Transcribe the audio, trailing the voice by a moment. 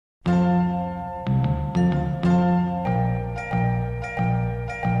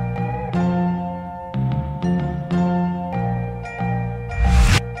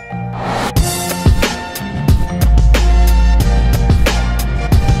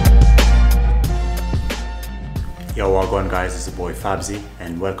Yo, what going guys, it's your boy FabZiy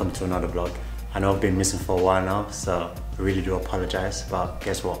and welcome to another vlog. I know I've been missing for a while now, so I really do apologize, but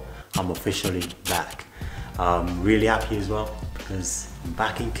guess what? I'm officially back. Really happy as well because I'm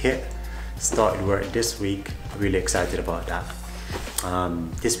back in kit. Started work this week, really excited about that.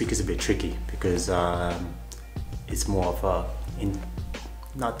 This week is a bit tricky because it's more of a,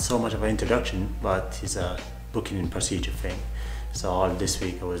 not so much of an introduction, but it's a booking and procedure thing. So all this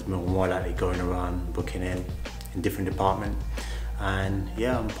week I was more likely going around booking in different department, and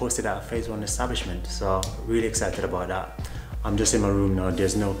yeah, I'm posted at a phase 1 establishment, so really excited about that. I'm just in my room now,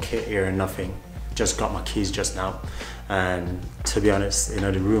 there's no kit here and nothing, just got my keys just now, and to be honest, you know,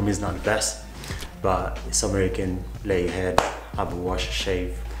 the room is not the best, but it's somewhere you can lay your head, have a wash, a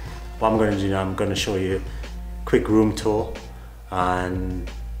shave. What I'm going to do now, I'm going to show you a quick room tour and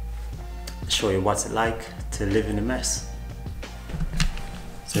show you what's it like to live in a mess.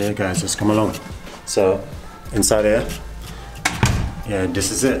 So yeah guys, just come along. So inside here, yeah,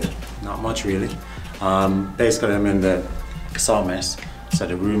 this is it. Not much really. Basically I'm in the assault mess, so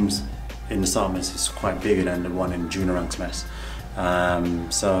the rooms in the assault mess is quite bigger than the one in junior ranks mess.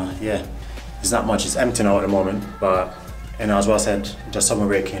 So yeah, it's not much, it's empty now at the moment, but you know, as well said, just somewhere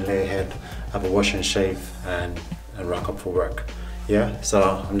where you can lay your head, have a wash and shave and rock up for work. Yeah,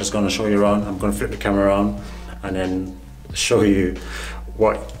 so I'm just going to show you around. I'm going to flip the camera around and then show you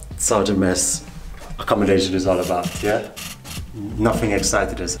what Sergeant Mess accommodation is all about. Yeah, nothing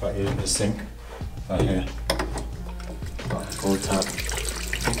excited us. Right here in the sink, right here, gold tap.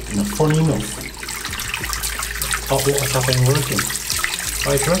 And funny enough, hot water tap ain't working.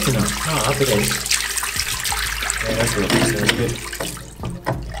 Oh, it's working now. Ah, happy days. Yeah, that's working, so good.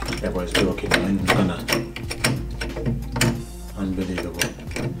 Yeah, but it's working now, ain't gonna. Unbelievable.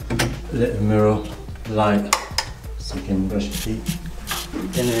 Little mirror light so you can brush your teeth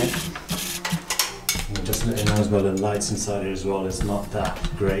in here. And just let you know as well, the lights inside here as well is not that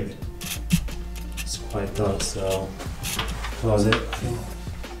great. It's quite dull, so closet. Nothing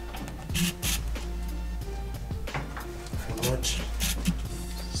much.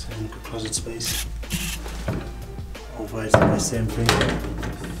 Same closet space. Over is the same thing.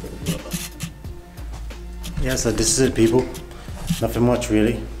 Yeah, so this is it people. Nothing much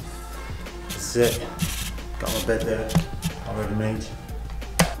really. This is it. Got my bed there, already made.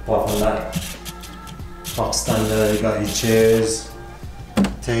 Apart from that, box stand there, you got your chairs,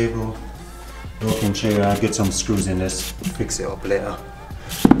 table, rocking chair. I'll get some screws in this, fix it up later.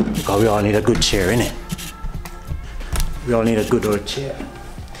 Because we all need a good chair, innit? We all need a good old chair.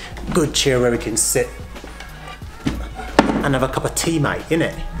 Good chair where we can sit and have a cup of tea, mate,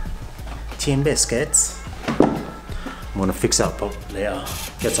 innit? Tea and biscuits. I'm gonna fix it up later,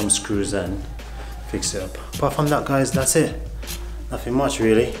 get some screws and fix it up. Apart from that guys, that's it. Nothing much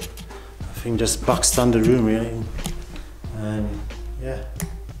really. I think just box standard room really. And yeah,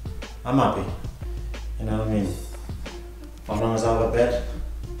 I'm happy. You know what I mean? As long as I have a bed,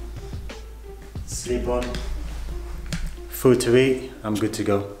 sleep on, food to eat, I'm good to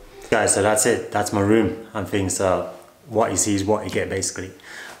go. Guys, so that's it. That's my room and things. So what you see is what you get basically.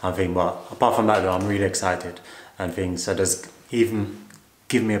 I think, but apart from that though, I'm really excited and things. So just even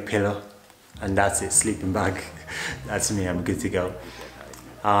give me a pillow and that's it, sleeping bag. That's me, I'm good to go.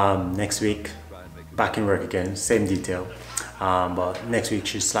 Next week, back in work again, same detail. But next week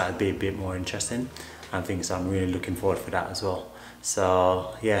should slightly be a bit more interesting and things. So I'm really looking forward for that as well.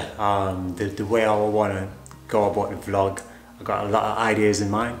 So yeah, the way I want to go about the vlog, I got a lot of ideas in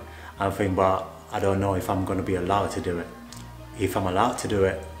mind. I think, but I don't know if I'm going to be allowed to do it. If I'm allowed to do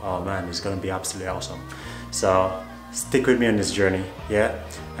it, oh man, it's going to be absolutely awesome. So stick with me on this journey, yeah?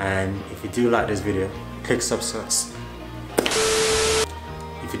 And if you do like this video, click subscribe.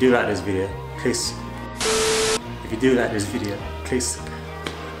 If you do like this video, click. If you do like this video, click.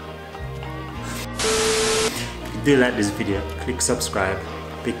 If you do like this video, click subscribe,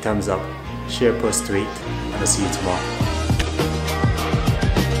 big thumbs up, share, post, tweet, and I'll see you tomorrow.